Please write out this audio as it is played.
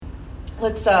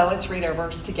Let's read our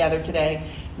verse together today.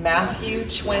 Matthew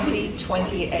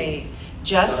 20:28.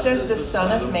 Just as the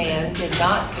Son of Man did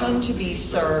not come to be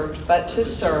served, but to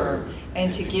serve,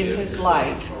 and to give his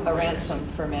life a ransom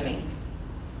for many.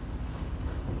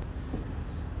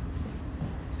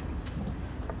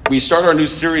 We start our new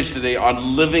series today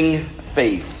on living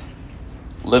faith.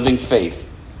 Living faith.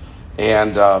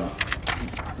 And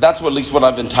that's at least what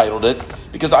I've entitled it.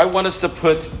 Because I want us to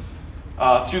put,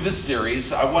 through this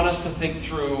series, I want us to think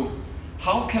through,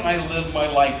 how can I live my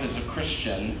life as a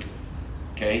Christian,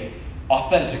 okay,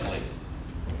 authentically?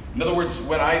 In other words,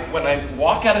 when I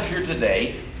walk out of here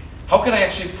today, how can I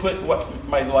actually put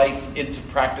my life into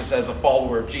practice as a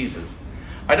follower of Jesus?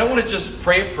 I don't want to just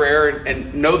pray a prayer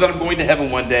and know that I'm going to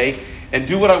heaven one day and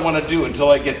do what I want to do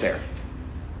until I get there.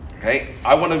 Okay?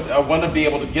 I want to be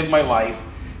able to give my life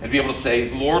and be able to say,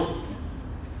 Lord,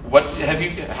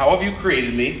 how have you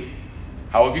created me?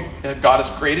 How have God has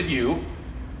created you?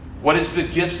 What is the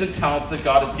gifts and talents that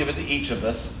God has given to each of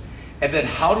us? And then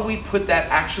how do we put that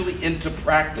actually into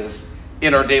practice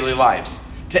in our daily lives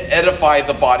to edify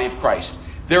the body of Christ?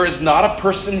 There is not a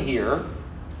person here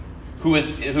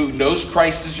who knows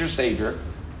Christ as your Savior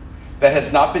that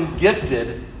has not been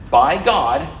gifted by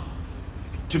God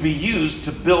to be used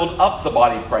to build up the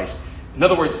body of Christ. In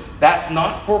other words, that's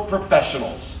not for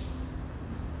professionals.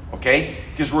 Okay?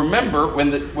 Because remember,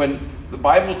 when the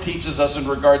Bible teaches us in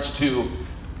regards to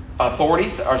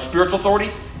authorities, our spiritual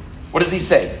authorities, what does he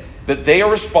say? That they are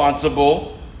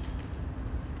responsible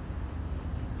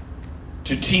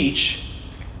to teach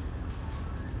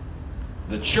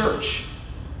the church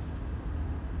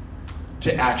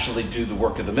to actually do the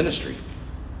work of the ministry.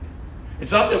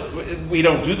 It's not that we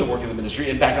don't do the work of the ministry.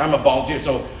 In fact, I'm a volunteer,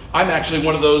 so I'm actually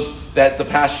one of those that the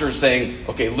pastor is saying,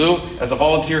 okay, Lou, as a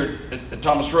volunteer at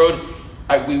Thomas Road,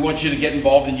 we want you to get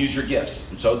involved and use your gifts.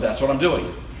 And so that's what I'm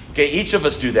doing. Okay, each of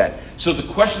us do that. So the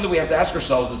question that we have to ask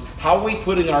ourselves is, how are we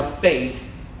putting our faith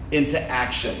into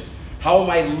action? How am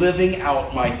I living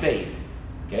out my faith?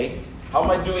 Okay, how am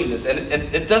I doing this? And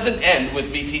it doesn't end with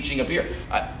me teaching up here.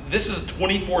 This is a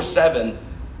 24/7,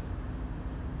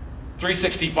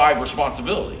 365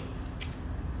 responsibility.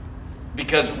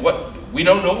 Because we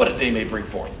don't know what a day may bring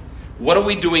forth. What are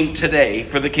we doing today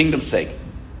for the kingdom's sake?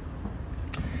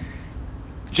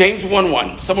 James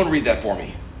 1:1. Someone read that for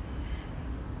me.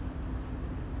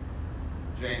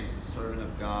 James, the servant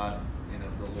of God and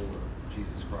of the Lord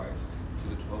Jesus Christ, to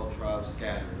the 12 tribes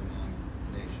scattered among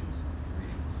the nations.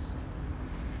 Greetings.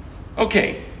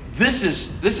 Okay, this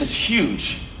is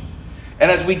huge.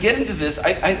 And as we get into this,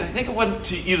 I think I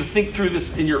want you to think through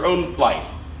this in your own life.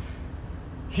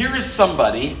 Here is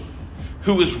somebody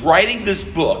who is writing this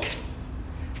book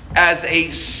as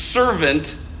a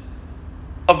servant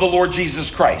of the Lord Jesus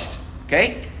Christ.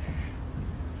 Okay?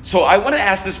 So I want to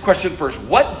ask this question first.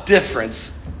 What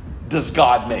difference does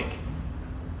God make?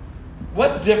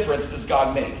 What difference does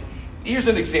God make? Here's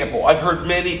an example. I've heard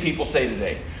many people say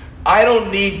today, I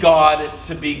don't need God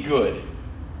to be good.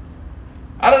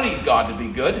 I don't need God to be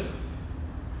good.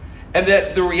 And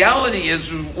that the reality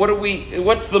is,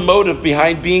 what's the motive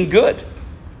behind being good?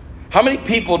 How many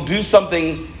people do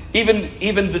something,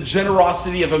 even the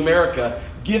generosity of America,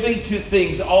 giving to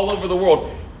things all over the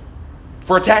world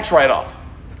for a tax write-off?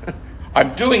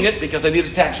 I'm doing it because I need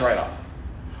a tax write-off.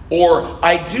 Or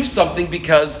I do something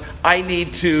because I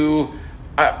need to,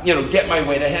 get my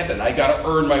way to heaven. I got to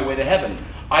earn my way to heaven.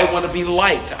 I want to be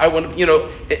liked. I want to,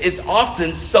 it's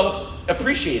often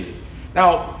self-appreciated.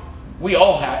 Now, we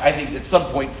all have, I think, at some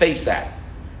point face that.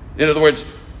 In other words,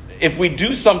 if we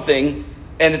do something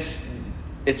and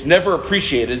it's never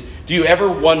appreciated, do you ever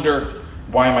wonder,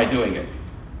 why am I doing it?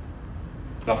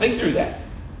 Now think through that.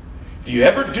 Do you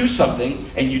ever do something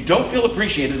and you don't feel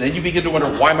appreciated, and then you begin to wonder,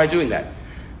 why am I doing that?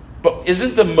 But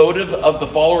isn't the motive of the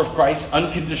follower of Christ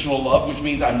unconditional love, which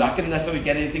means I'm not going to necessarily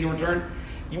get anything in return?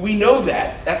 We know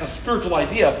that. That's a spiritual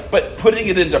idea, but putting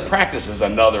it into practice is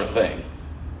another thing.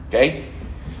 Okay?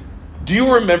 Do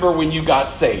you remember when you got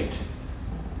saved?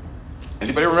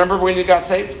 Anybody remember when you got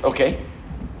saved? Okay.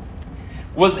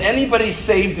 Was anybody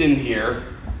saved in here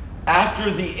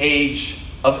after the age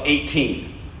of 18?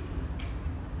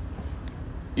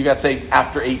 You got saved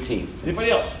after 18. Anybody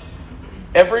else?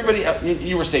 Everybody,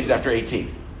 you were saved after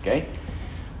 18. Okay?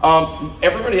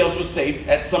 Everybody else was saved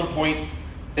at some point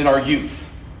in our youth.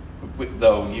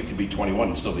 Though you could be 21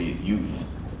 and still be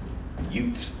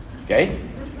youths. Okay?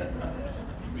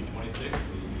 Be 26.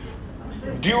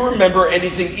 Do you remember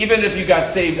anything, even if you got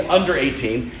saved under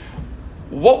 18,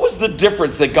 what was the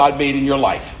difference that God made in your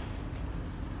life?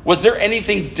 Was there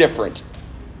anything different?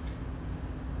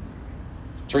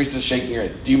 Teresa's shaking her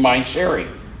head. Do you mind sharing?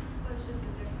 Well, it's just a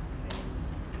different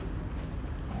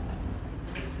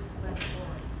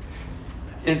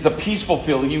it's a peaceful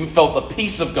feeling. You felt the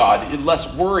peace of God,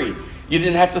 less worry. You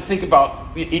didn't have to think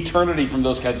about eternity from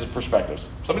those kinds of perspectives.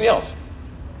 Somebody else.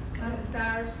 My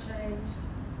desires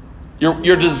changed.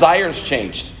 Your desires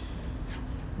changed.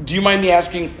 Do you mind me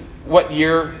asking what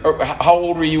year, or how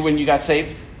old were you when you got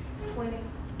saved? 20.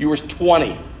 You were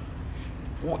 20.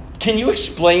 Can you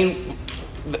explain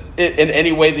it in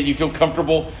any way that you feel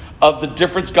comfortable of the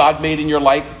difference God made in your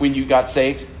life when you got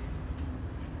saved?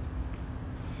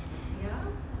 Yeah,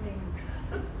 I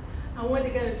mean, I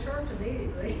wanted to go to church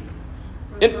immediately.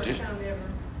 For the first time ever.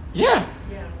 Yeah.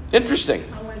 Yeah. Interesting.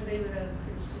 I wanted to be with other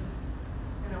Christians.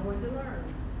 And I wanted to learn.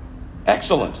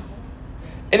 Excellent.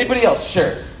 Anybody else?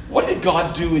 Share. What did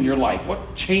God do in your life?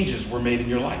 What changes were made in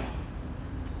your life?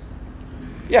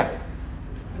 Yeah.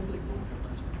 Really cool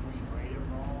difference between right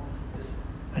and wrong. Just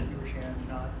as you were sharing,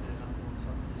 not that I'm doing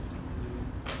something just to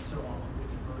do so I'm a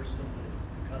good person, but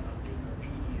because I'm being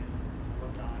obedient to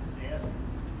what God is asking me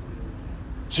to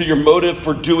do. So your motive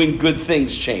for doing good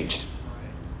things changed.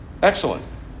 Right. Excellent.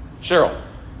 Cheryl.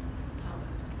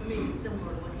 For me, it's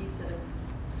similar to what he said.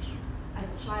 As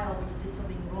a child, when you did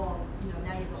something wrong, now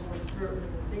you have the Holy Spirit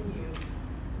living within you.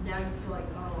 Now you feel like,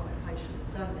 oh, I probably shouldn't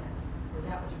have done that, or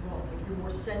that was wrong. Like you're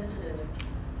more sensitive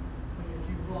when you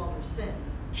do wrong or sin.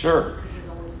 Sure. Because you're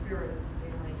the Holy Spirit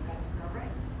being like, that's not right.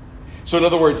 So in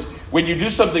other words, when you do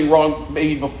something wrong,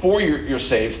 maybe before you're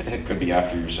saved, it could be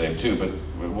after you're saved too, but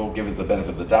we'll give it the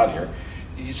benefit of the doubt here.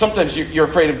 Sometimes you're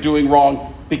afraid of doing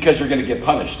wrong because you're going to get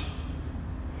punished.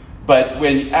 But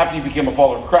after you become a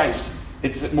follower of Christ,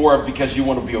 it's more of because you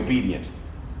want to be obedient.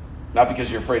 Not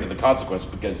because you're afraid of the consequence,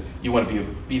 because you want to be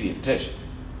obedient. Tish.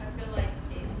 I feel like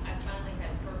I finally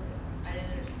had purpose. I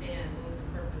didn't understand what was the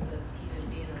purpose of even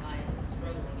being alive and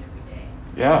struggling every day.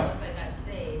 Yeah. Once I got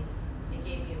saved, it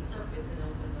gave me a purpose and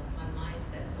opened up my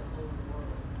mindset to a whole new world.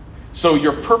 So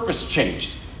your purpose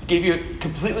changed. It gave you a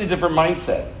completely different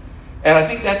mindset. And I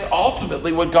think that's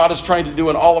ultimately what God is trying to do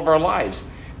in all of our lives.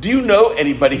 Do you know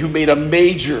anybody who made a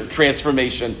major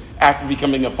transformation after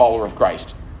becoming a follower of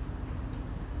Christ?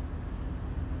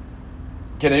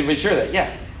 Can anybody share that?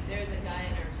 Yeah. There's a guy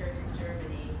in our church in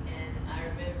Germany, and I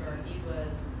remember he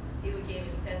would give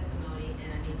his testimony,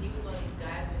 and I mean, he was one of these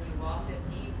guys when you walked him,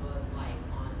 he was like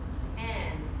on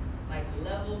 10, like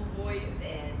level voice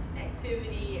and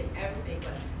activity and everything,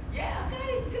 but yeah, God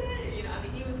is good. I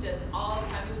mean, he was just all the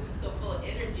time, he was just so full of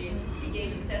energy, and he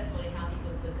gave his testimony how he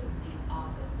was the complete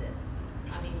opposite.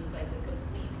 I mean, just like the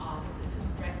complete opposite, just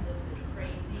reckless and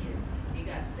crazy, and he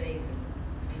got saved,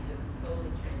 and he just totally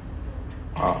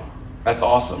transformed. Wow. That's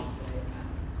awesome.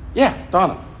 Yeah,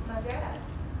 Donna. My dad.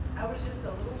 I was just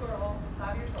a little girl,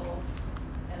 5 years old,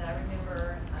 and I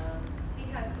remember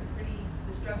he had some pretty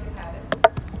destructive habits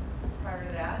prior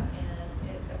to that, and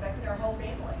it affected our whole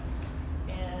family.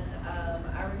 And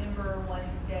I remember one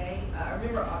day,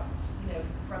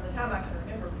 from the time I can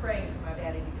remember praying for my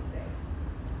daddy to get saved.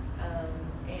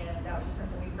 And that was just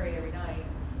something we prayed every night.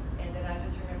 And then I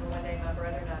just remember one day my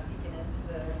brother and I peeking into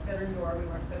the bedroom door. We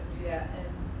weren't supposed to do that. And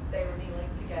they were kneeling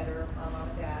together, my mom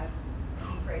and dad. And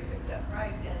he prayed to accept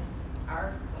Christ. And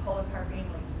our whole entire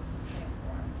family just was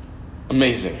transformed.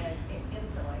 Amazing. And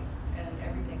instantly. And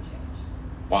everything changed.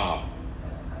 Wow. And so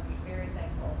I'm very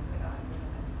thankful to God for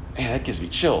that. Man, that gives me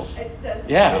chills. It does.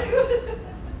 Yeah. Too.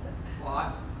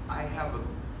 Well, I have a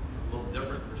little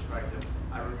different perspective.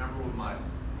 I remember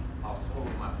I was told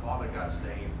when my father got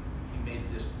saved, he made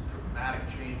this dramatic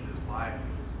change in his life. He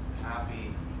was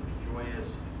happy, he was joyous,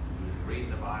 he was reading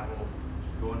the Bible,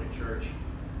 he was going to church.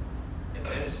 And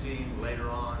then it seemed later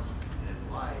on in his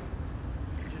life,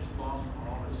 he just lost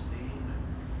all his steam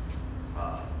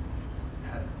and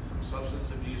had some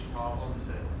substance abuse problems,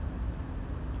 and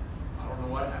I don't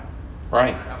know what happened.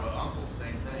 Right. I have an uncle,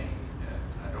 same thing.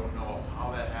 And I don't know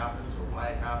how that happens or why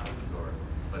it happens,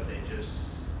 but they just,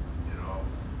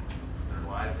 their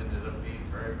lives ended up being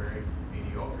very, very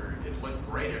mediocre. It looked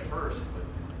great at first, but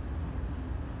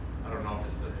I don't know if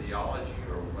it's the theology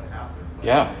or what happened. But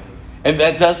Yeah. And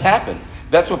that does happen.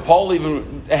 That's what Paul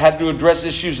even had to address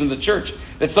issues in the church.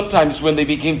 That sometimes when they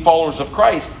became followers of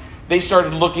Christ, they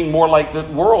started looking more like the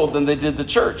world than they did the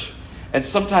church. And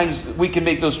sometimes we can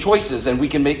make those choices and we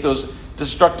can make those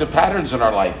destructive patterns in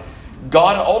our life.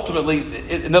 God ultimately,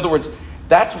 in other words,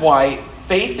 that's why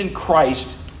faith in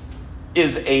Christ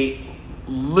is a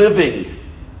living,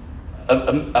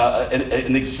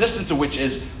 an existence of which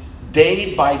is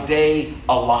day by day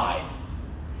alive.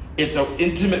 It's an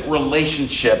intimate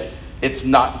relationship. It's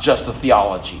not just a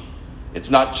theology. It's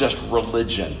not just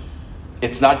religion.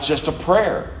 It's not just a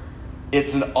prayer.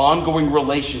 It's an ongoing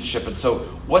relationship. And so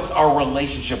what's our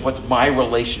relationship? What's my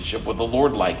relationship with the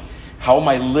Lord like? How am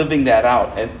I living that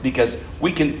out? And because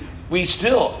we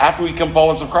still, after we become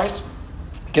followers of Christ,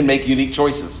 can make unique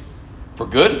choices for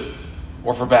good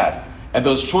or for bad. And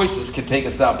those choices can take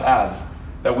us down paths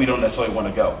that we don't necessarily want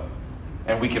to go.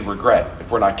 And we can regret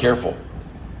if we're not careful.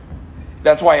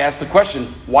 That's why I asked the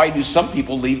question, why do some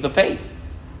people leave the faith?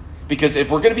 Because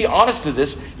if we're going to be honest to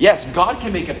this, yes, God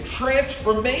can make a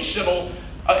transformational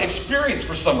experience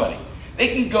for somebody. They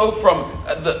can go from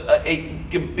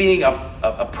being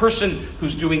a person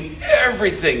who's doing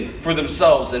everything for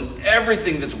themselves and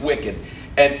everything that's wicked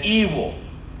and evil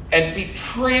and be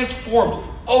transformed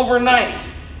overnight.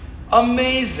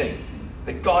 Amazing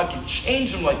that God can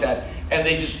change them like that, and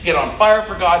they just get on fire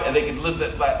for God and they can live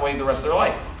that way the rest of their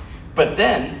life. But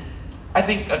then I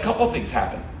think a couple of things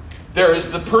happen. There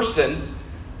is the person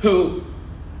who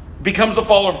becomes a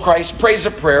follower of Christ, prays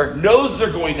a prayer, knows they're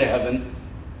going to heaven,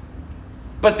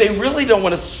 but they really don't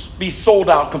want to be sold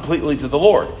out completely to the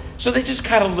Lord. So they just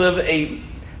kind of live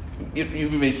you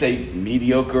may say,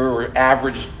 mediocre or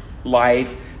average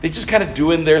life. They just kind of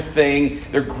doing their thing.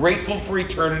 They're grateful for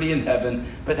eternity in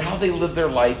heaven, but how they live their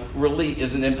life really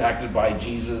isn't impacted by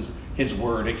Jesus, his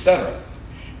word, etc.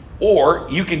 Or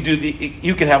you can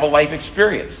have a life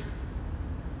experience.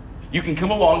 You can come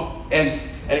along and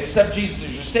accept Jesus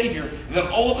as your Savior, and then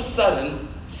all of a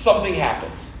sudden, something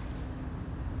happens.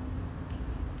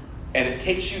 And it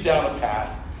takes you down a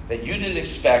path that you didn't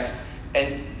expect,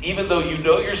 and even though you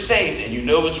know you're saved and you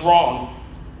know it's wrong,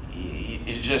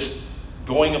 it's just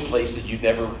going a place that you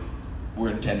never were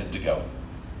intended to go.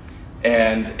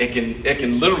 And it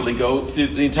can literally go through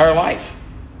the entire life.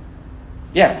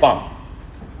 Yeah, Bob.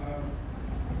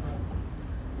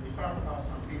 When you talk about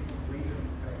some people leaving the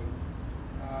faith,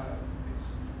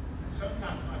 it's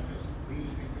sometimes not just leaving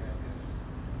it, it's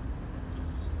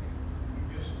you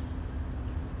just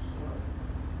sort of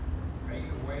fade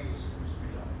away, so to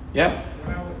speak. Yeah.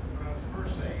 When I was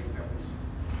first saved, I was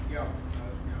young. I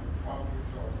was 12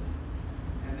 years old.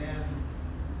 And then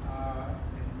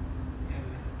in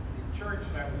the church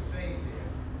that I was saved in,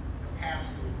 the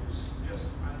pastor was just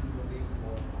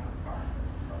unbelievable on fire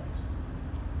for Christ.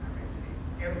 I mean,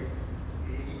 everything.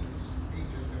 He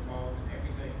just involved in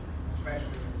everything,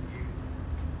 especially in the youth.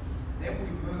 Then we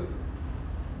moved,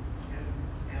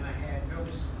 and I had no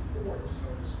support, so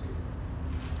to speak.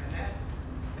 And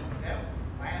that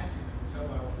lasted until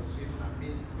I was in my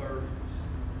mid-30s.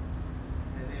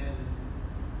 And then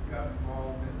got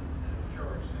involved in a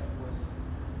church that was,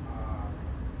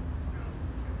 it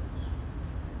was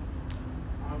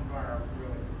on fire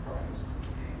really for Christ.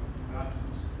 And got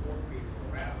some support people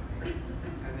around me.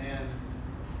 And then,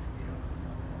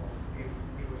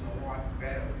 it was a lot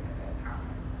better at that time.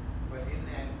 But in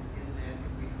that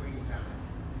in-between time,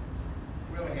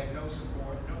 really had no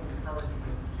support, no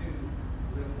encouragement to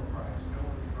live for Christ, no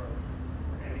encouragement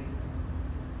for anything.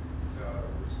 So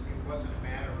it wasn't a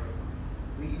matter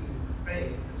of leaving the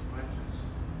faith as much as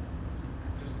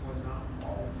I just was not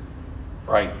involved in it.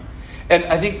 Right. And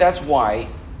I think that's why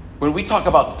when we talk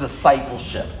about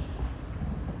discipleship,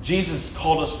 Jesus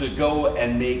called us to go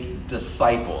and make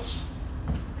disciples.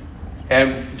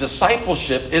 And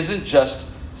discipleship isn't just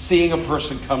seeing a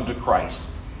person come to Christ.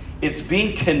 It's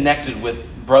being connected with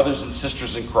brothers and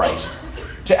sisters in Christ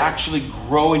to actually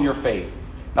grow in your faith.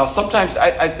 Now, sometimes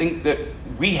I think that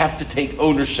we have to take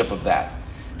ownership of that,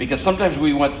 because sometimes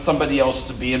we want somebody else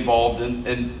to be involved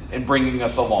in bringing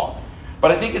us along.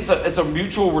 But I think it's a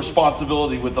mutual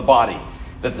responsibility with the body,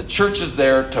 that the church is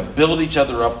there to build each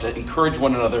other up, to encourage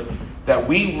one another, that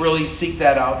we really seek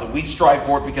that out, that we strive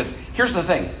for it. Because here's the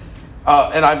thing,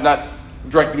 and I'm not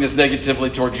directing this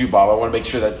negatively towards you, Bob. I want to make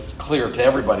sure that's clear to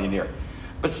everybody in here.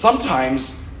 But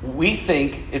sometimes we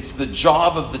think it's the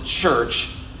job of the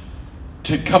church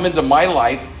to come into my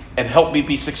life and help me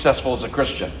be successful as a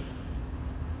Christian.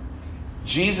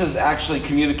 Jesus actually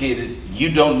communicated,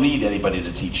 you don't need anybody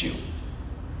to teach you.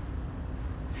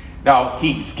 Now,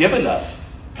 he's given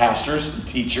us pastors and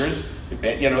teachers,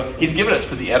 he's given us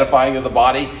for the edifying of the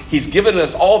body. He's given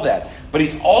us all that. But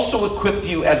he's also equipped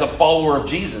you as a follower of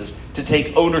Jesus to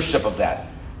take ownership of that.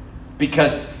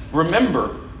 Because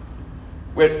remember,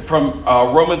 from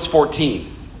Romans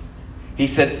 14, he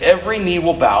said, every knee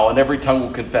will bow and every tongue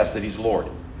will confess that he's Lord.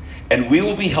 And we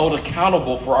will be held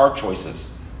accountable for our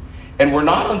choices. And we're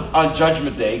not on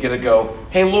Judgment Day going to go,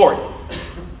 hey, Lord,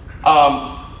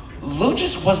 Lou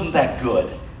just wasn't that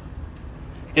good.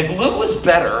 If Lou was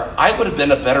better, I would have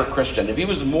been a better Christian. If he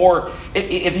was more,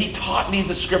 if he taught me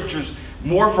the scriptures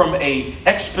more from a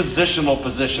expositional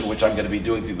position, which I'm going to be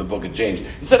doing through the book of James,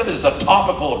 instead of as a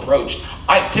topical approach,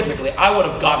 I would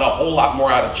have gotten a whole lot more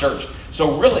out of church.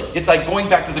 So really, it's like going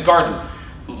back to the garden.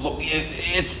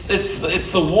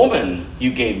 it's the woman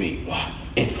you gave me.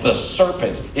 It's the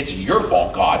serpent. It's your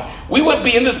fault, God. We wouldn't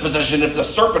be in this position if the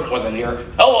serpent wasn't here.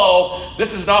 Hello,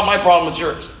 this is not my problem, it's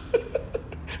yours.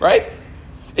 Right?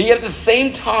 And yet at the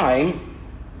same time,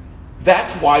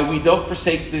 that's why we don't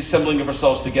forsake the assembling of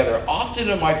ourselves together. Often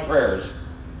in my prayers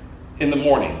in the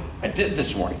morning, I did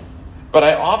this morning, but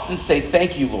I often say,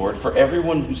 thank you, Lord, for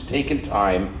everyone who's taken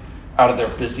time out of their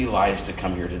busy lives to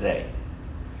come here today.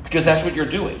 Because that's what you're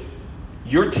doing.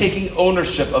 You're taking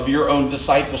ownership of your own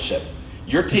discipleship.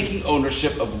 You're taking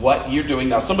ownership of what you're doing.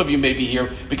 Now, some of you may be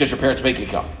here because your parents make you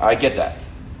come. I get that.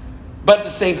 But at the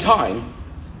same time,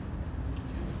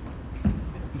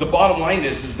 the bottom line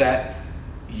is that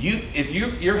if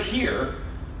you're here,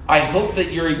 I hope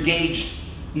that you're engaged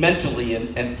mentally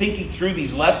and thinking through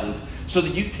these lessons so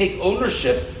that you take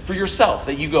ownership for yourself.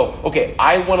 That you go, okay,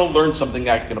 I want to learn something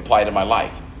that I can apply to my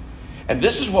life. And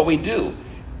this is what we do.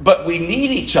 But we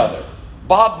need each other.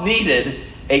 Bob needed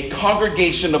a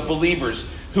congregation of believers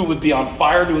who would be on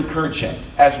fire to encourage him,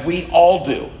 as we all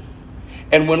do.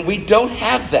 And when we don't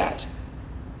have that,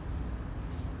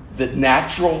 the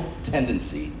natural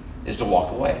tendency is to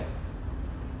walk away,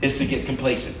 is to get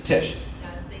complacent. Tish.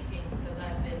 I was thinking, because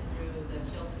I've been through the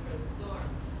shelter for the storm,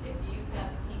 if you have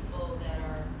people that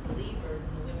are believers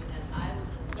and the women that I was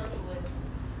in circle with,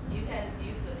 you've had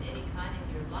abuse of any kind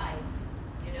in your life,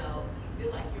 you know, you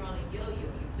feel like you're on a yo-yo.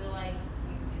 You feel like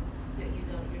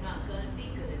you're not going to be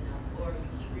good enough, or you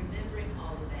keep remembering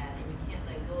all of that and you can't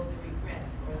let go of the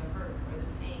regrets or the hurt or the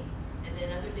pain. And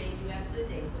then other days you have good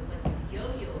days, so it's like this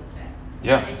yo-yo effect.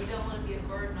 Yeah. And you don't want to be a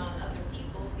burden on other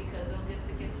people because they'll get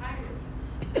sick and tired of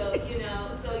you. So,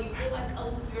 so you feel like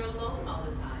you're alone all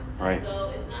the time. Right.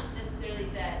 So it's not necessarily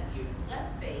that you've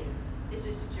left faith, it's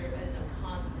just that you're in a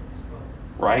constant struggle.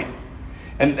 Right.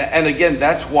 And again,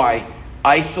 that's why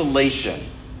isolation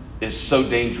is so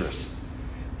dangerous.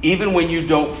 Even when you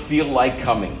don't feel like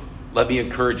coming, let me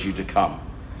encourage you to come.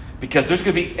 Because there's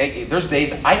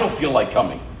days I don't feel like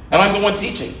coming. And I'm the one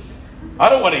teaching. I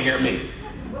don't want to hear me.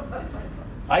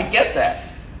 I get that.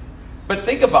 But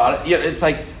think about it. Yeah, it's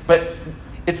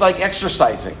like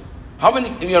exercising. How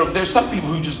many, there's some people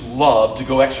who just love to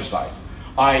go exercise.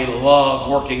 I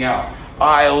love working out.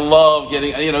 I love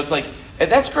getting, it's like,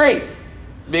 and that's great.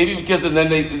 Maybe because and then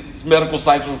medical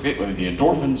science will get, the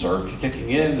endorphins are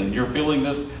kicking in and you're feeling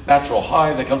this natural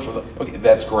high that comes from okay,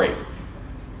 that's great.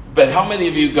 But how many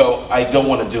of you go, I don't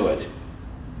want to do it?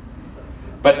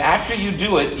 But after you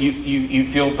do it, you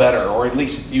feel better, or at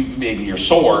least maybe you're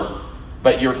sore,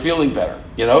 but you're feeling better.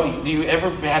 Do you ever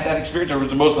have that experience, or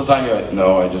was it most of the time you're like,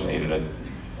 no, I just hated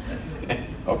it?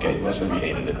 Okay, most of you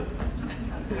hated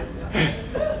it.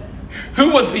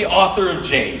 Who was the author of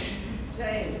James?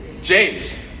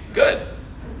 James. Good.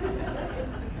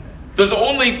 There's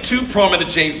only two prominent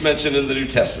James mentioned in the New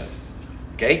Testament.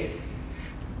 Okay?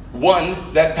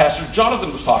 One that Pastor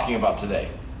Jonathan was talking about today.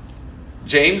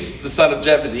 James, the son of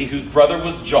Zebedee, whose brother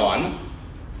was John.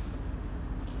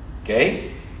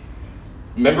 Okay?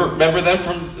 Remember them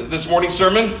from this morning's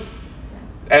sermon?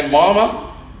 And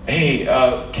Mama? Hey,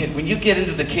 when you get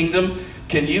into the kingdom,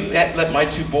 can you let my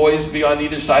two boys be on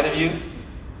either side of you?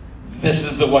 This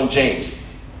is the one, James.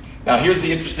 Now, here's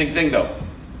the interesting thing, though.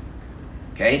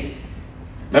 Okay?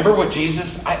 Remember what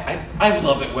Jesus... I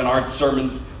love it when our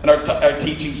sermons and our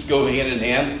teachings go hand in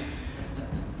hand.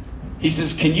 He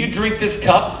says, can you drink this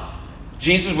cup?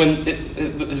 Jesus, when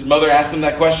his mother asked him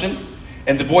that question,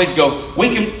 and the boys go, we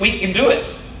can do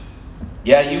it.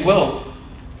 Yeah, you will.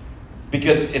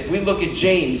 Because if we look at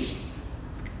James,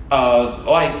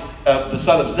 the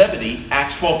son of Zebedee,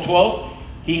 Acts 12:12,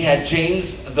 he had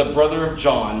James, the brother of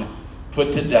John,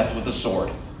 put to death with a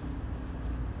sword.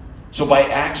 So by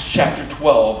Acts chapter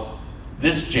 12,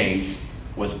 this James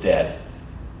was dead.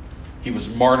 He was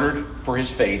martyred for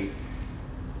his faith.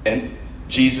 And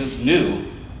Jesus knew,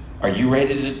 are you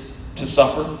ready to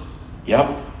suffer?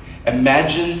 Yep.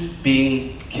 Imagine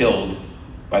being killed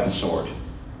by the sword.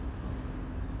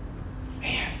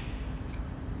 Man.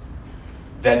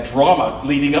 That drama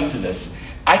leading up to this.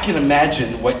 I can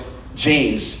imagine what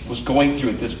James was going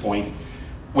through at this point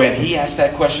when he asked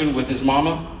that question with his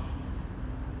mama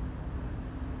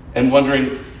and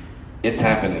wondering, it's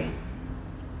happening.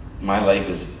 My life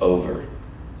is over.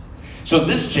 So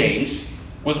this James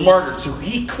was martyred, so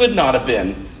he could not have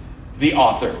been the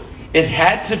author. It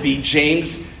had to be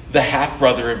James, the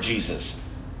half-brother of Jesus.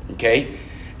 Okay?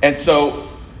 And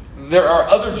so there are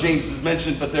other Jameses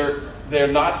mentioned, but they're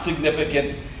not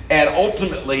significant, and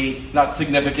ultimately not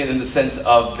significant in the sense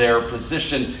of their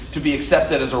position to be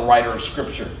accepted as a writer of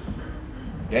Scripture.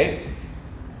 Okay?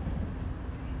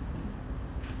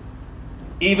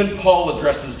 Even Paul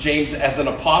addresses James as an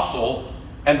apostle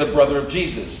and the brother of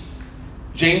Jesus.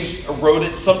 James wrote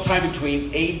it sometime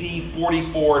between AD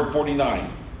 44 and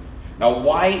 49. Now,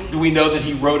 why do we know that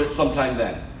he wrote it sometime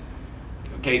then?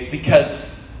 Okay, because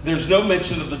there's no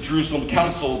mention of the Jerusalem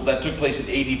Council that took place in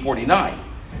AD 49.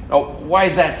 Now, why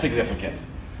is that significant?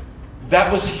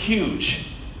 That was huge.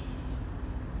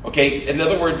 Okay, in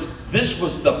other words, this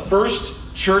was the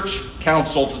first church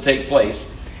council to take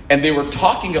place, and they were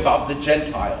talking about the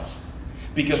Gentiles.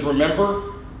 Because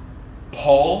remember,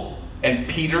 Paul and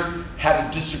Peter had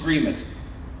a disagreement.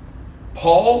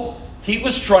 Paul, he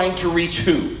was trying to reach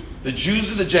who? The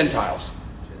Jews or the Gentiles?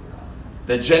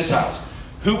 The Gentiles.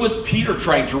 Who was Peter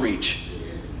trying to reach?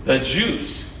 The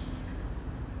Jews.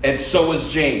 And so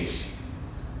was James.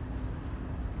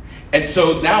 And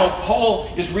so now Paul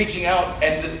is reaching out,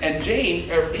 and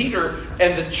Peter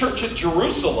and the church at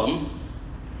Jerusalem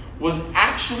was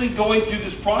actually going through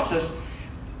this process,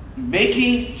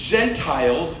 making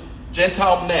Gentile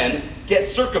men get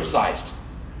circumcised.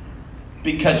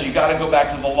 Because you got to go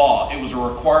back to the law. It was a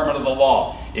requirement of the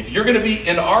law. If you're going to be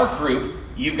in our group,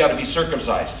 you've got to be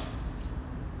circumcised.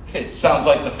 It sounds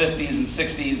like the 50s and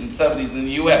 60s and 70s in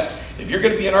the U.S. If you're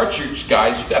going to be in our church,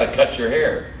 guys, you've got to cut your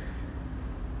hair.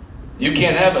 You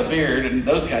can't have a beard and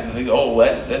those kinds of things. Oh,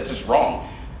 that's just wrong.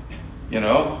 You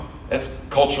know, that's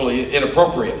culturally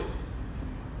inappropriate.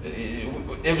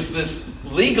 It was this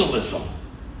legalism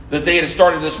that they had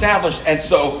started to establish. And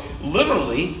so,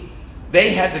 literally,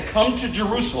 they had to come to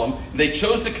Jerusalem. They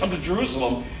chose to come to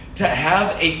Jerusalem to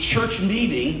have a church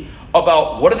meeting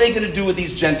about what are they going to do with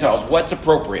these Gentiles, what's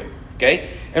appropriate,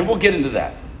 okay? And we'll get into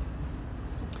that.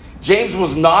 James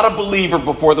was not a believer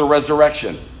before the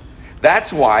resurrection.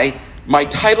 That's why my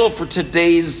title for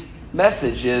today's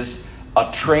message is A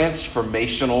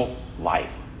Transformational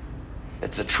Life.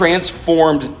 It's a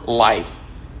transformed life.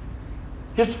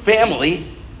 His family,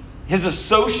 his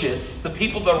associates, the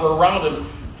people that were around him,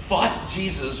 thought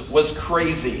Jesus was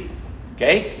crazy,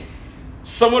 okay?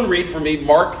 Someone read for me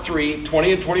Mark 3,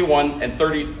 20 and 21 and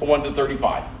 31 to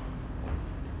 35.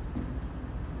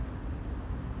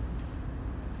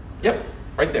 Yep,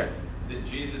 right there. Then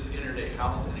Jesus entered a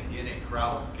house, and again a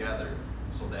crowd gathered,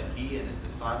 so that he and his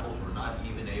disciples were not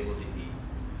even able to eat.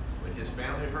 When his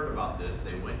family heard about this,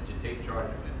 they went to take charge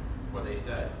of him, for they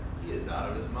said, "He is out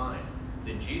of his mind."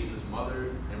 Then Jesus'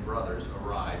 mother and brothers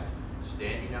arrived,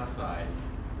 standing outside.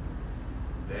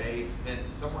 They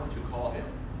sent someone to call him.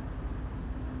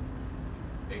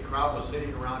 A crowd was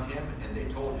sitting around him, and they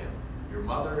told him, "Your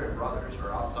mother and brothers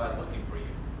are outside looking for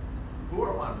you." "Who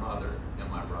are my mother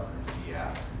and my brothers?" he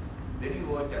asked. Then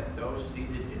he looked at those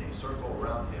seated in a circle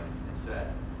around him and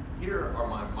said, "Here are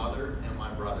my mother and my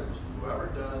brothers. Whoever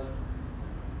does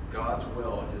God's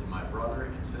will is my brother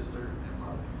and sister and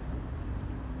mother."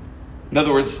 In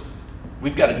other words,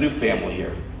 we've got a new family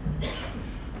here.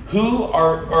 Who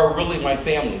are really my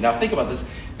family? Now think about this.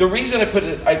 The reason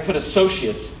I put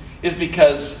associates is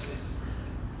because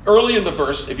early in the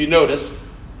verse, if you notice,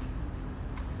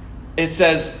 it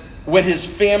says, when his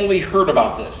family heard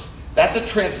about this. That's a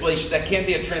translation. That can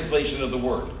be a translation of the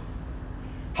word.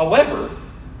 However,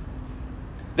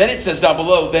 then it says down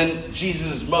below, then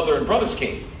Jesus' mother and brothers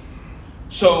came.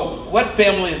 So what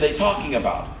family are they talking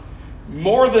about?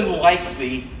 More than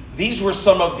likely, these were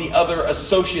some of the other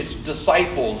associates,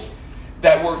 disciples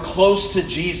that were close to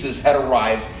Jesus had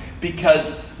arrived,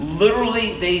 because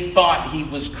literally they thought he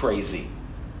was crazy.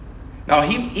 Now,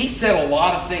 he said a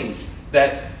lot of things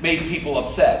that made people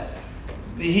upset.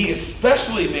 He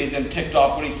especially made them ticked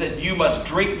off when he said, "You must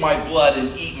drink my blood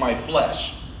and eat my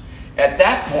flesh." At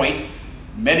that point,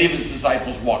 many of his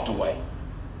disciples walked away.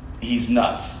 He's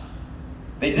nuts.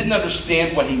 They didn't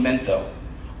understand what he meant, though.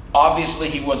 Obviously,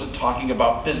 he wasn't talking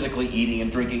about physically eating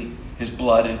and drinking his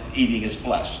blood and eating his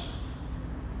flesh.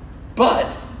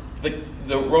 But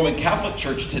the Roman Catholic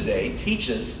Church today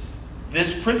teaches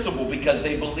this principle because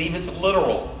they believe it's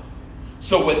literal.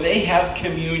 So when they have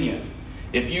communion,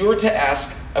 if you were to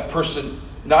ask a person,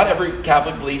 not every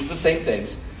Catholic believes the same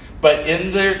things, but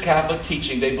in their Catholic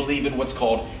teaching, they believe in what's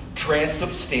called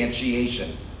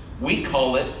transubstantiation. We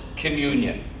call it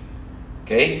communion.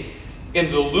 Okay?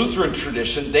 In the Lutheran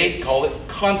tradition, they call it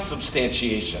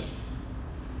consubstantiation.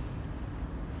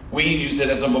 We use it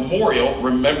as a memorial.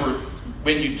 Remember,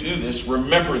 when you do this,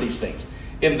 remember these things.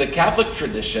 In the Catholic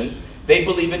tradition, they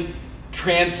believe in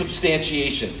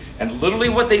transubstantiation. And literally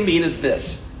what they mean is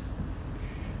this: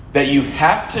 that you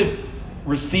have to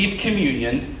receive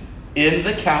communion in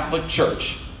the Catholic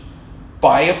Church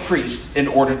by a priest in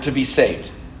order to be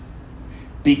saved.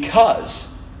 Because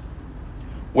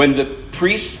when the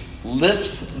priest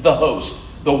lifts the host,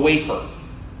 the wafer,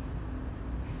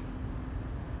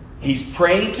 He's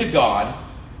praying to God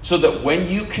so that when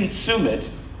you consume it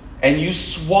and you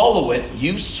swallow it,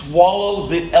 you swallow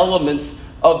the elements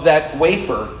of that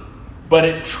wafer, but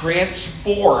it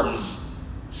transforms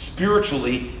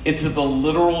spiritually into the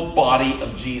literal body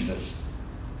of Jesus.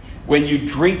 When you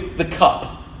drink the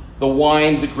cup, the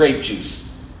wine, the grape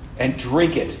juice, and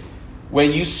drink it,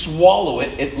 when you swallow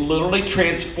it, it literally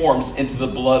transforms into the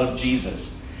blood of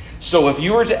Jesus. So if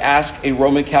you were to ask a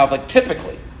Roman Catholic,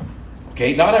 typically,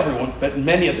 okay, not everyone, but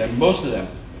many of them, most of them,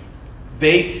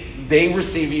 they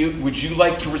receive you. Would you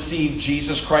like to receive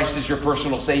Jesus Christ as your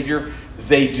personal Savior?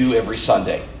 They do every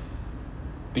Sunday,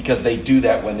 because they do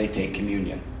that when they take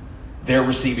communion. They're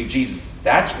receiving Jesus.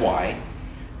 That's why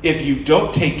if you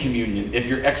don't take communion, if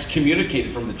you're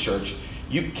excommunicated from the church,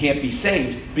 you can't be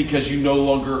saved, because you no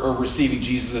longer are receiving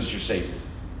Jesus as your Savior.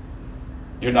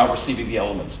 You're not receiving the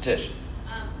elements. Tish.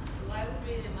 Well, I was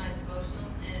reading in my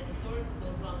devotionals, and it sort of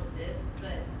goes along with this,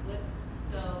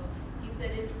 so he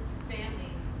said his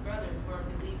family, brothers, weren't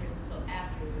believers until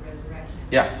after the resurrection.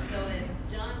 Yeah. So in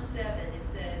John 7, it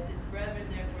says, his brethren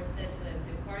therefore said to him,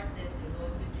 depart thence and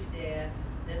go into Judea,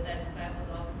 that thy disciples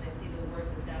also may see the works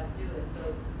that thou doest. So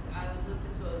I was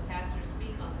listening to a pastor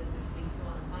speak on this week too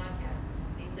on a podcast.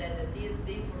 He said that these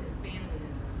were his family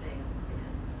members saying this to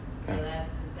him. So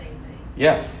that's the same thing.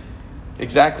 Yeah,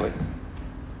 exactly.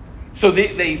 So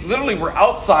they literally were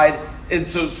outside, and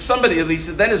so somebody, at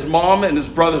least, then his mom and his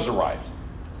brothers arrived.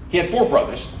 He had 4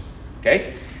 brothers,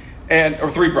 okay? Or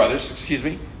 3 brothers, excuse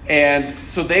me. And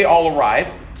so they all arrive.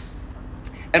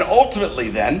 And ultimately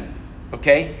then,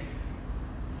 okay,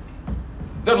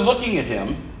 they're looking at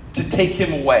him to take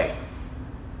him away,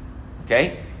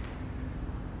 okay?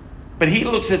 But he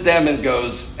looks at them and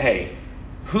goes, hey,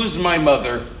 who's my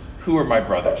mother? Who are my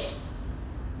brothers?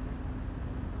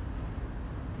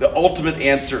 The ultimate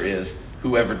answer is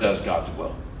whoever does God's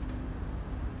will.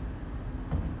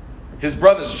 His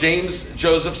brothers, James,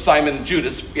 Joseph, Simon, and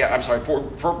Judas,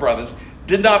 4 brothers,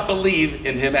 did not believe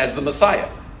in him as the Messiah,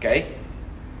 okay?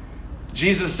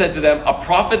 Jesus said to them, a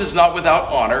prophet is not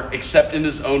without honor except in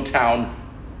his own town,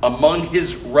 among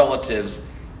his relatives,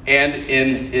 and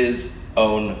in his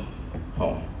own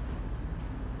home.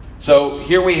 So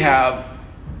here we have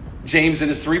James and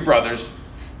his 3 brothers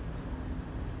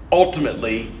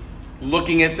ultimately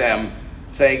looking at them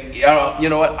saying, you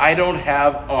know what, I don't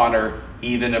have honor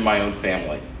even in my own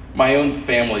family. My own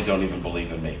family don't even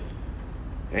believe in me.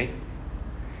 Okay?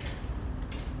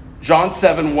 John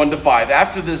 7, 1-5.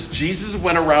 After this, Jesus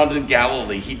went around in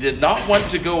Galilee. He did not want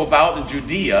to go about in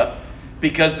Judea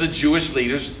because the Jewish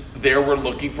leaders there were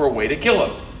looking for a way to kill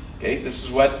him. Okay, this is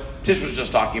what Tish was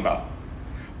just talking about.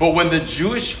 But when the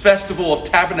Jewish festival of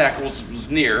tabernacles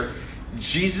was near,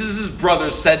 Jesus'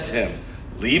 brothers said to him,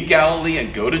 leave Galilee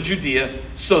and go to Judea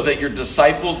so that your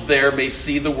disciples there may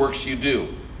see the works you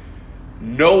do.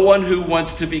 No one who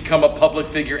wants to become a public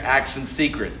figure acts in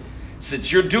secret.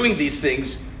 Since you're doing these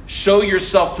things, show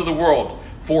yourself to the world,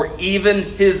 for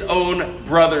even his own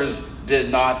brothers did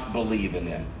not believe in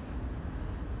him.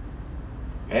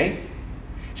 Okay?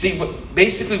 See,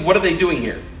 basically, what are they doing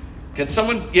here? Can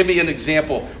someone give me an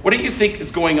example? What do you think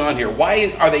is going on here?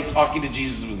 Why are they talking to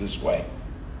Jesus in this way?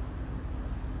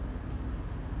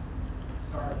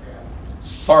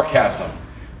 Sarcasm.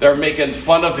 They're making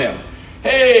fun of him.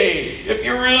 Hey, if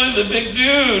you're really the big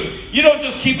dude, you don't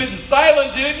just keep it in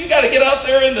silent, dude. You got to get out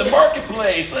there in the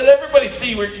marketplace. Let everybody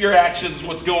see your actions,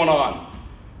 what's going on.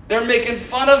 They're making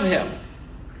fun of him.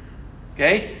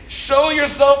 Okay? Show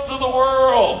yourself to the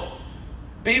world.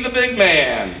 Be the big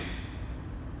man.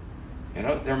 You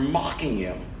know, they're mocking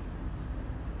him.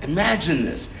 Imagine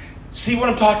this. See what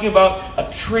I'm talking about?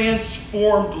 A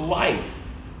transformed life.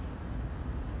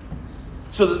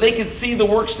 So that they can see the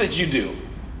works that you do.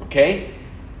 Okay?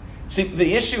 See,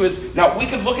 the issue is, now we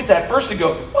could look at that first and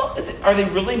go, well, are they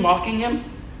really mocking him?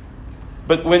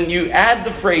 But when you add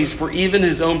the phrase, for even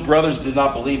his own brothers did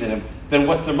not believe in him, then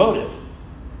what's their motive?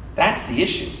 That's the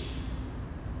issue.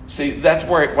 See, that's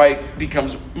why it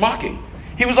becomes mocking.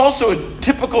 He was also a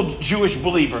typical Jewish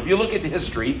believer. If you look at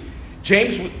history,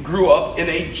 James grew up in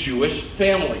a Jewish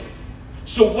family.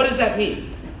 So what does that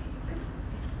mean?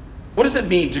 What does it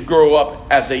mean to grow up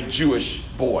as a Jewish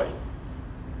boy?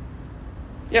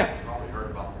 Yeah. Probably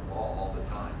heard about the law all the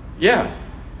time. Yeah.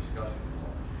 Discussing the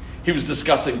law. He was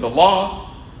discussing the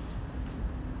law.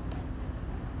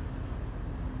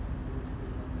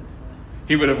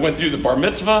 He would have went through the bar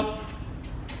mitzvah.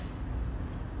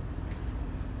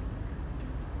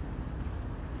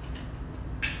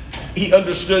 He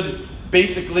understood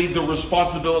basically the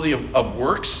responsibility of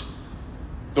works,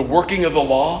 the working of the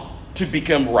law to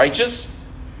become righteous.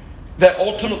 that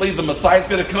ultimately the Messiah is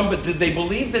going to come, but did they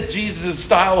believe that Jesus'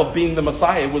 style of being the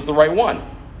Messiah was the right one?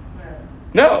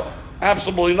 No,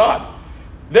 absolutely not.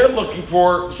 They're looking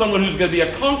for someone who's going to be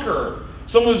a conqueror,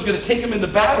 someone who's going to take them into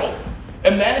battle.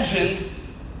 Imagine,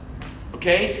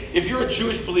 okay, if you're a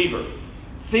Jewish believer,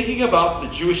 thinking about the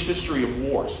Jewish history of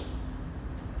wars,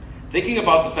 thinking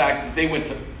about the fact that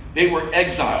they were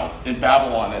exiled in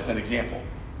Babylon as an example.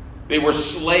 They were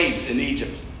slaves in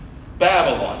Egypt,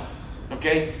 Babylon,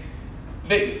 okay?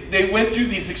 They went through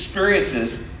these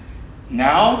experiences.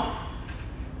 Now,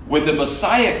 when the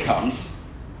Messiah comes,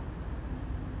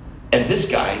 and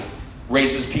this guy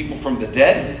raises people from the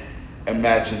dead,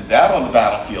 imagine that on the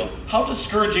battlefield. How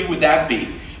discouraging would that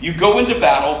be? You go into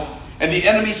battle, and the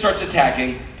enemy starts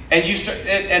attacking, and you start,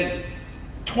 and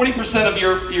 20% of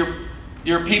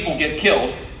your people get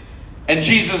killed, and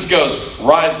Jesus goes,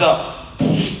 rise up,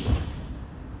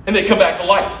 and they come back to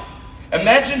life.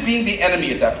 Imagine being the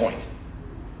enemy at that point.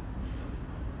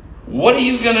 What are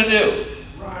you going to do?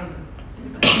 Run.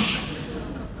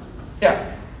 Yeah.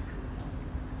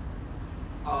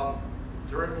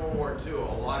 During World War II, a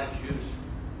lot of Jews,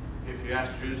 if you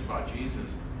ask Jews about Jesus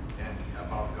and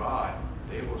about God,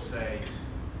 they will say,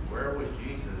 where was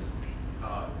Jesus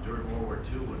during World War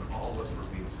II when all of us were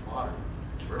being slaughtered?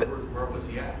 Where was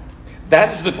he at?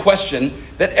 That is the question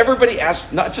that everybody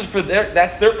asks, not just for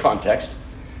that's their context.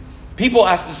 People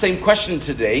ask the same question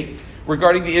today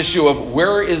regarding the issue of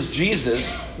where is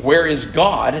Jesus, where is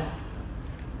God,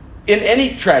 in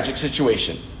any tragic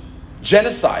situation.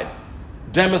 Genocide,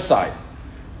 democide.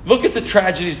 Look at the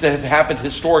tragedies that have happened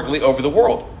historically over the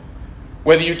world.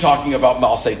 Whether you're talking about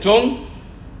Mao Zedong,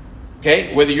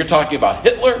 okay, whether you're talking about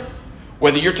Hitler,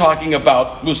 whether you're talking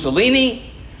about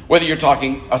Mussolini, whether you're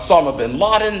talking Osama bin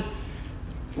Laden.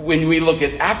 When we look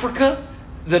at Africa,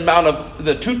 the amount of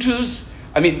the Tutus,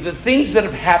 I mean, the things that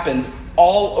have happened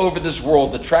all over this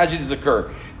world, the tragedies occur.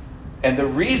 And the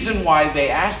reason why they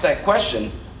ask that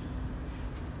question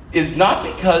is not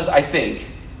because I think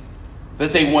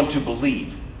that they want to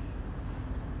believe,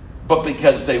 but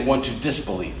because they want to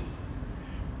disbelieve.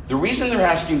 The reason they're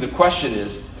asking the question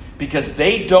is because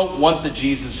they don't want the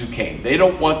Jesus who came. They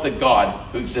don't want the God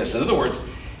who exists. In other words,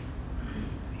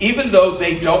 even though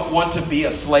they don't want to be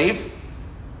a slave,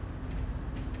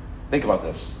 think about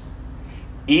this.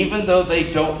 Even though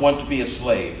they don't want to be a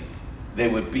slave, they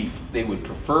would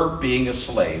prefer being a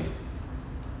slave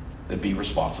than be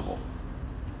responsible.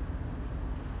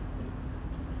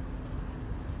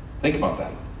 Think about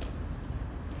that.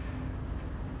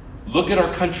 Look at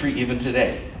our country even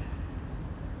today.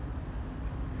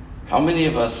 How many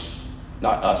of us,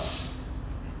 not us,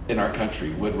 in our country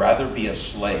would rather be a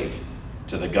slave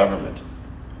to the government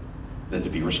than to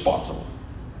be responsible?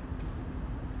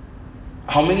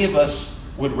 How many of us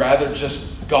would rather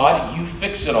just, God, you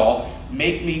fix it all,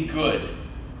 make me good?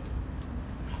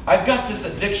 I've got this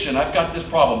addiction, I've got this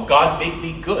problem. God, make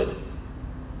me good.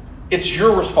 It's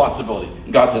your responsibility.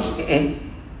 And God says,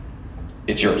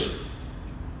 it's yours.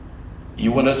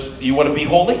 You want to be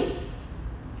holy?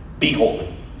 Be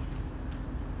holy.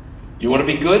 You want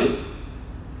to be good?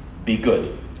 Be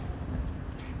good.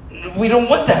 We don't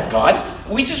want that, God.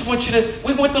 We just want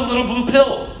we want the little blue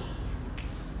pill.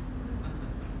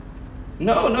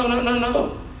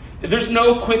 No. There's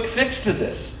no quick fix to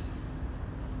this.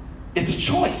 It's a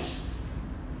choice.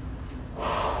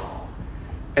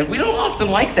 And we don't often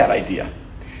like that idea.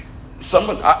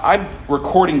 I'm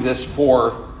recording this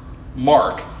for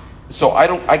Mark, so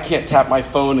I can't tap my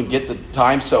phone and get the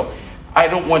time, so I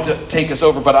don't want to take us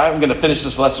over, but I'm going to finish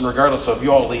this lesson regardless, so if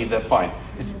you all leave, that's fine.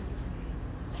 It's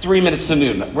 3 minutes to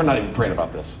noon. We're not even praying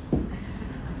about this.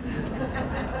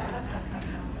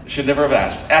 Should never have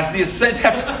asked. After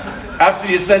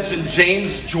the ascension,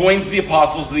 James joins the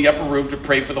apostles in the upper room to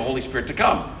pray for the Holy Spirit to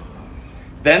come.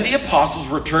 Then the apostles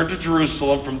returned to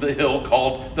Jerusalem from the hill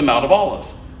called the Mount of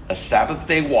Olives, a Sabbath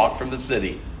day walk from the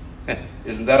city.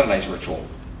 Isn't that a nice ritual?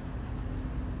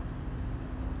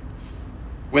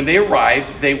 When they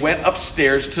arrived, they went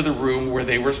upstairs to the room where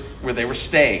they were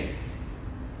staying.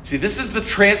 See, this is the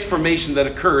transformation that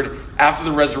occurred after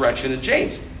the resurrection in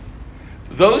James.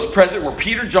 Those present were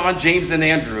Peter, John, James, and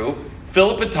Andrew,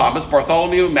 Philip and Thomas,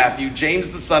 Bartholomew and Matthew, James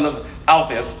the son of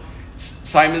Alphaeus,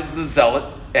 Simon the Zealot,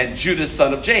 and Judas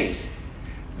son of James.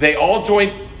 They all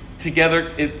joined together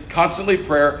in constantly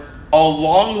prayer,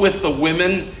 along with the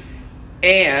women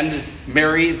and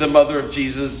Mary, the mother of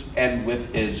Jesus, and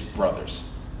with his brothers.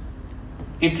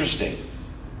 Interesting.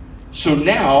 So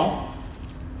now,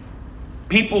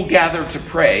 people gather to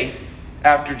pray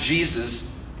after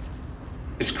Jesus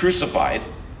is crucified,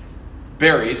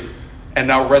 buried, and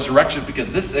now resurrection,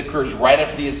 because this occurs right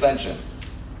after the ascension.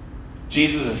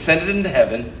 Jesus ascended into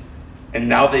heaven, and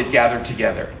now they've gathered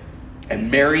together. And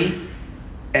Mary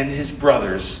and his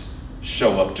brothers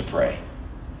show up to pray.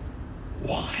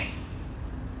 Why?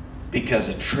 Because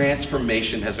a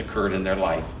transformation has occurred in their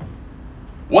life.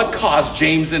 What caused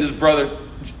James and his brother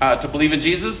to believe in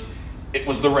Jesus? It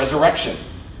was the resurrection.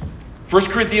 1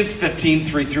 Corinthians 15,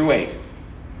 3-8.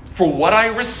 For what I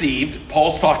received,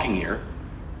 Paul's talking here,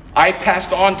 I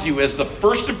passed on to you as the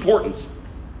first importance.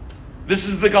 This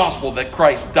is the gospel, that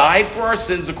Christ died for our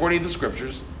sins according to the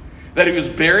scriptures, that he was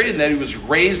buried, and that he was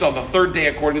raised on the third day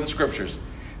according to the scriptures,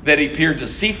 that he appeared to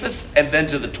Cephas and then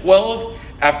to the 12.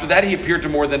 After that, he appeared to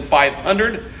more than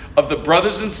 500 of the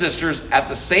brothers and sisters at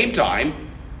the same time.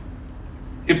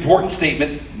 Important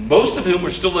statement, most of whom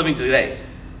are still living today,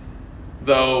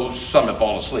 though some have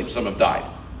fallen asleep, some have died.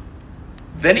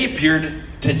 Then he appeared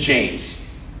to James,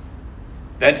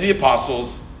 then to the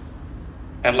apostles,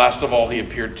 and last of all, he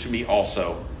appeared to me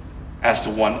also as to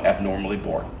one abnormally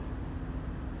born.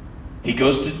 He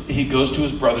goes to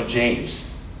his brother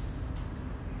James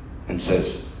and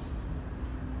says,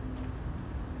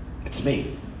 it's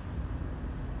me.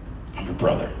 I'm your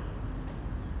brother.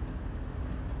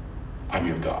 I'm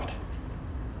your God.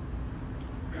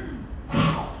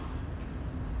 Whew.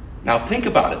 Now think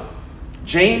about it.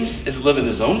 James is living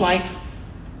his own life.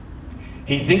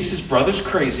 He thinks his brother's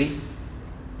crazy.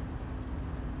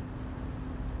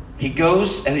 He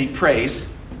goes and he prays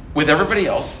with everybody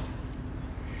else.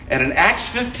 And in Acts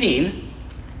 15,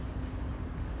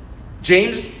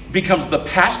 James becomes the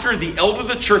pastor, the elder of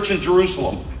the church in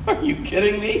Jerusalem. Are you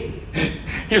kidding me?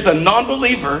 Here's a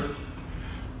non-believer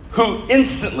who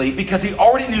instantly, because he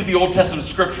already knew the Old Testament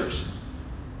scriptures,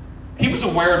 he was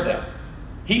aware of them.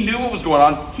 He knew what was going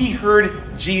on. He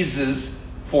heard Jesus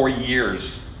for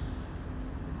years.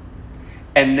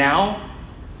 And now,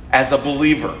 as a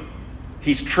believer,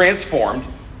 he's transformed,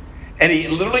 and he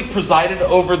literally presided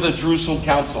over the Jerusalem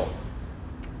council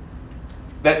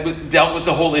that dealt with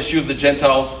the whole issue of the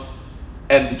Gentiles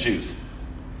and the Jews.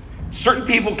 Certain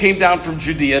people came down from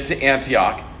Judea to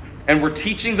Antioch and were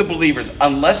teaching the believers,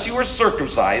 unless you are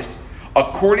circumcised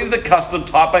according to the custom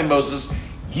taught by Moses,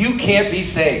 you can't be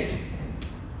saved.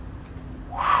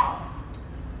 Whew.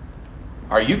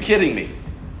 Are you kidding me?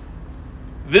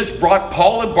 This brought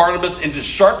Paul and Barnabas into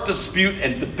sharp dispute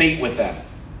and debate with them.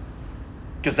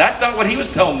 Because that's not what he was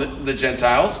telling the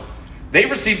Gentiles. They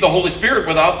received the Holy Spirit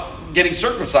without getting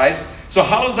circumcised. So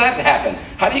how does that happen?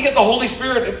 How do you get the Holy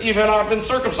Spirit if you've not been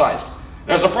circumcised?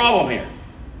 There's a problem here.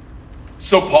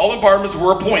 So Paul and Barnabas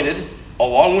were appointed,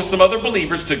 along with some other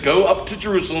believers, to go up to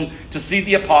Jerusalem to see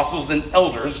the apostles and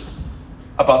elders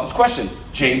about this question.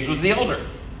 James was the elder.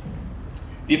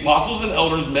 The apostles and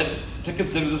elders met to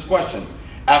consider this question.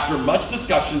 After much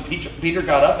discussion, Peter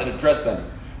got up and addressed them.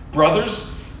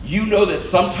 Brothers, you know that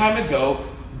some time ago,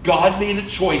 God made a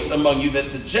choice among you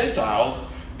that the Gentiles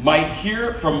might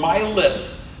hear from my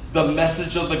lips the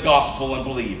message of the gospel and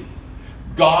believe.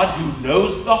 God, who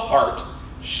knows the heart,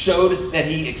 showed that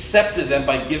he accepted them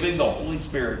by giving the Holy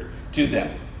Spirit to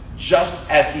them, just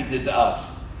as he did to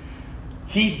us.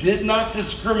 He did not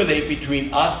discriminate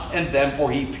between us and them,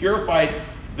 for he purified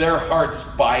their hearts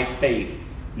by faith.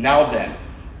 Now then,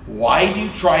 why do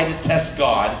you try to test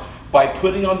God by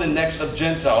putting on the necks of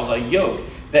Gentiles a yoke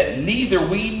that neither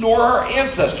we nor our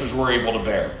ancestors were able to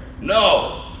bear?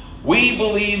 No, we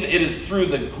believe it is through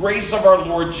the grace of our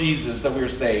Lord Jesus that we are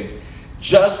saved,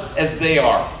 just as they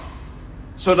are.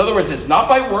 So in other words, it's not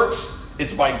by works,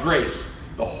 it's by grace.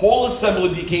 The whole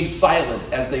assembly became silent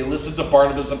as they listened to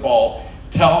Barnabas and Paul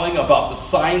telling about the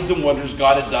signs and wonders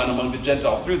God had done among the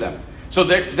Gentiles through them. So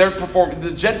they're performing.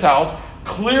 The Gentiles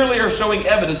clearly are showing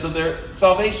evidence of their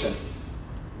salvation.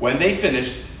 When they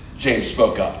finished, James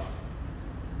spoke up.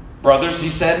 Brothers, he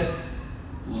said,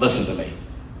 listen to me.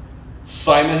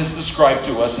 Simon has described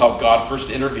to us how God first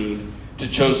intervened to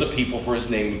choose a people for his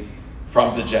name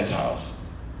from the Gentiles.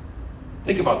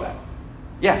 Think about that.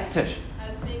 Yeah, Tish. I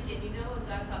was thinking, you know when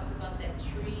God talks about that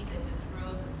tree that just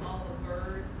grows and all the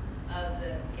birds of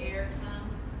the air come?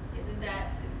 Isn't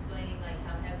that explaining like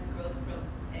how heaven grows from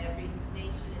every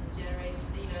nation and generation,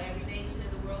 every nation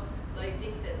in the world? So I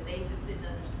think that they just didn't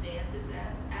understand this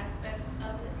aspect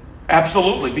of it.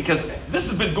 Absolutely, because this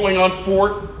has been going on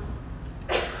for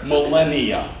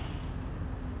millennia.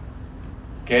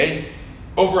 Okay?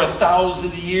 Over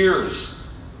 1,000 years.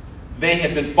 They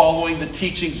had been following the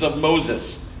teachings of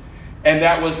Moses. And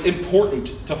that was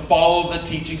important, to follow the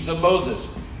teachings of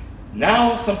Moses.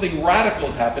 Now something radical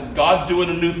has happened. God's doing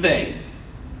a new thing.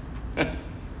 And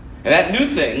that new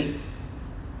thing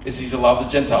is he's allowed the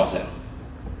Gentiles in.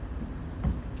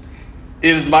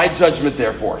 It is my judgment,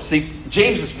 therefore. See,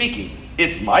 James is speaking.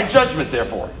 it's my judgment,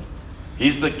 therefore.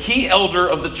 He's the key elder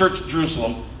of the church at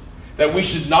Jerusalem, that we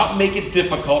should not make it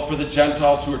difficult for the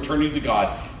Gentiles who are turning to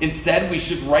God. Instead, we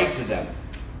should write to them,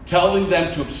 telling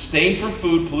them to abstain from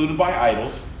food polluted by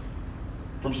idols,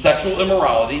 from sexual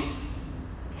immorality,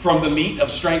 from the meat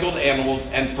of strangled animals,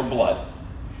 and from blood.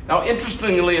 Now,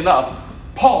 interestingly enough,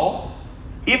 Paul,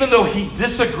 even though he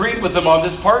disagreed with them on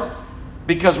this part,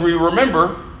 because we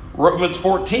remember Romans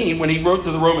 14, when he wrote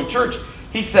to the Roman church,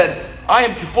 he said, I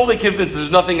am fully convinced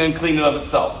there's nothing unclean in of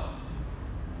itself.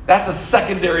 That's a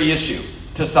secondary issue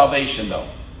to salvation, though.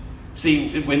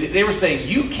 See, when they were saying,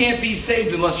 you can't be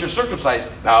saved unless you're circumcised.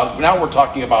 Now we're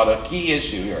talking about a key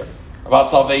issue here, about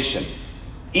salvation.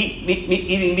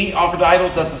 Eating meat offered to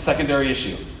idols, that's a secondary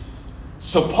issue.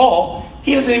 So Paul,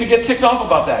 he doesn't even get ticked off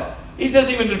about that. He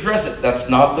doesn't even address it. That's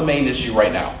not the main issue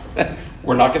right now.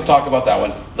 We're not going to talk about that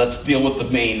one. Let's deal with the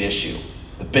main issue,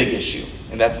 the big issue,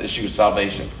 and that's the issue of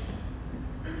salvation.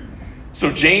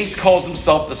 So James calls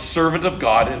himself the servant of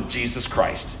God in Jesus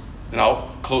Christ. And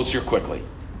I'll close here quickly.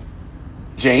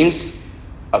 James,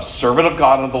 a servant of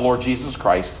God and the Lord Jesus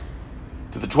Christ,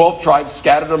 to the 12 tribes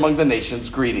scattered among the nations,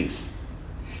 greetings.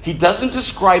 He doesn't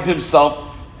describe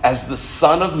himself as the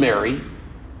son of Mary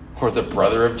or the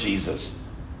brother of Jesus.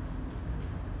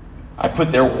 I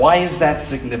put there, why is that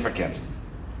significant?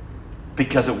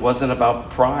 Because it wasn't about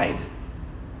pride.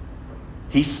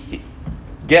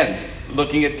 Again,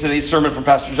 looking at today's sermon from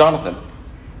Pastor Jonathan,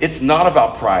 it's not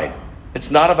about pride.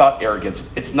 It's not about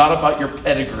arrogance. It's not about your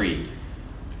pedigree.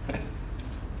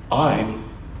 I'm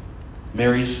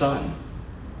Mary's son.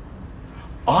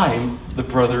 I'm the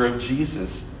brother of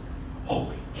Jesus.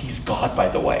 Oh, he's God, by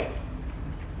the way.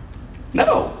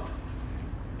 No.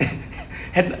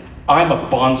 And I'm a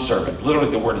bondservant.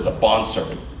 Literally, the word is a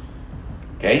bondservant.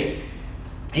 Okay?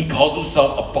 He calls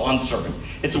himself a bondservant.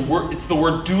 It's the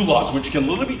word doulos, which can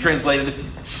literally be translated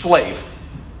slave.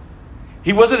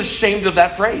 He wasn't ashamed of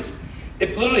that phrase.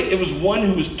 It was one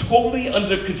who was totally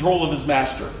under control of his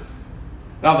master.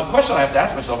 Now, the question I have to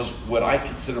ask myself is, would I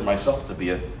consider myself to be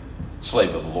a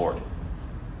slave of the Lord?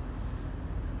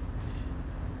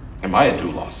 Am I a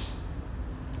doulos?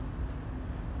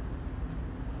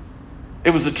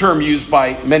 It was a term used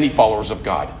by many followers of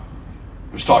God.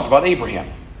 It was talked about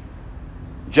Abraham.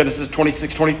 Genesis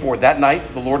 26:24. That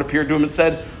night, the Lord appeared to him and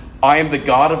said, I am the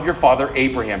God of your father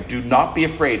Abraham. Do not be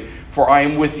afraid, for I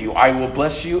am with you. I will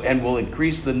bless you and will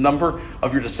increase the number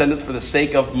of your descendants for the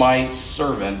sake of my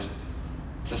servant.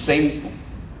 It's the same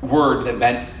word that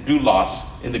meant doulos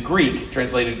in the Greek,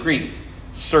 translated Greek,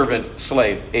 servant,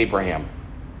 slave, Abraham.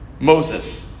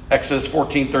 Moses, Exodus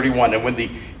 14:31. And when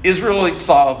the Israelites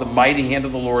saw the mighty hand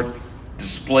of the Lord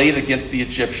displayed against the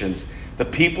Egyptians, the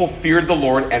people feared the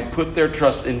Lord and put their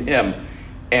trust in him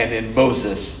and in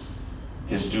Moses,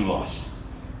 his doulos,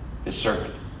 his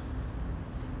servant.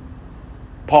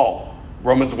 Paul,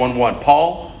 Romans 1:1.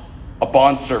 Paul, a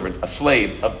bondservant, a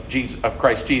slave of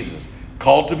Christ Jesus,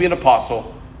 called to be an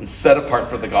apostle and set apart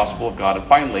for the gospel of God. And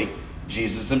finally,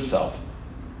 Jesus himself.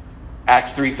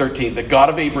 Acts 3:13. The God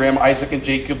of Abraham, Isaac, and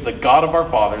Jacob, the God of our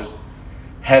fathers,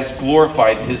 has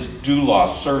glorified his doulos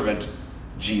servant,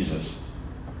 Jesus.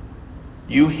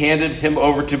 You handed him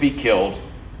over to be killed,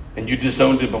 and you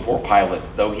disowned him before Pilate,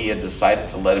 though he had decided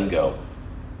to let him go.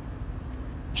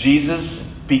 Jesus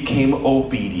became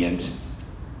obedient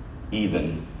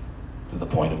even to the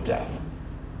point of death.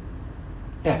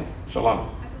 Yeah, Shalom.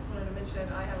 I just wanted to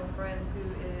mention, I have a friend who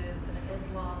is an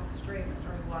Islam extremist,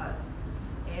 or he was,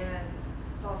 and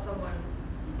saw someone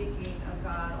speaking of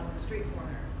God on the street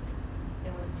corner,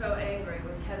 and was so angry,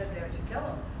 was headed there to kill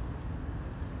him,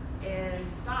 and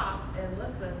stopped and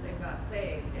listened and got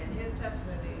saved. And his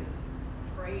testimony is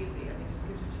crazy. I mean, it just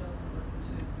gives you chills to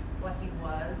listen to what he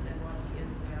was and what he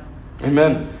is now.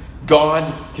 Amen.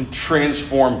 God can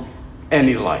transform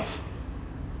any life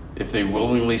if they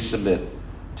willingly submit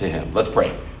to him. Let's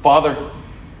pray. Father,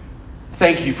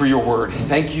 thank you for your word.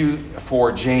 Thank you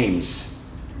for James.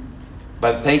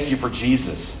 But thank you for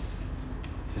Jesus,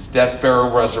 his death, burial,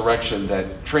 and resurrection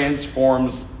that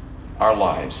transforms our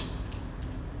lives.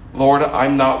 Lord,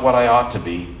 I'm not what I ought to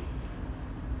be,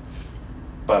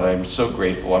 but I'm so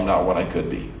grateful I'm not what I could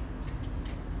be.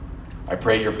 I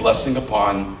pray your blessing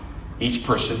upon each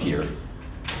person here.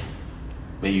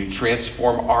 May you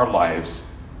transform our lives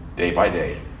day by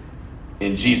day.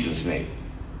 In Jesus' name,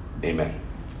 amen.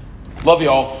 Love you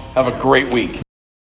all. Have a great week.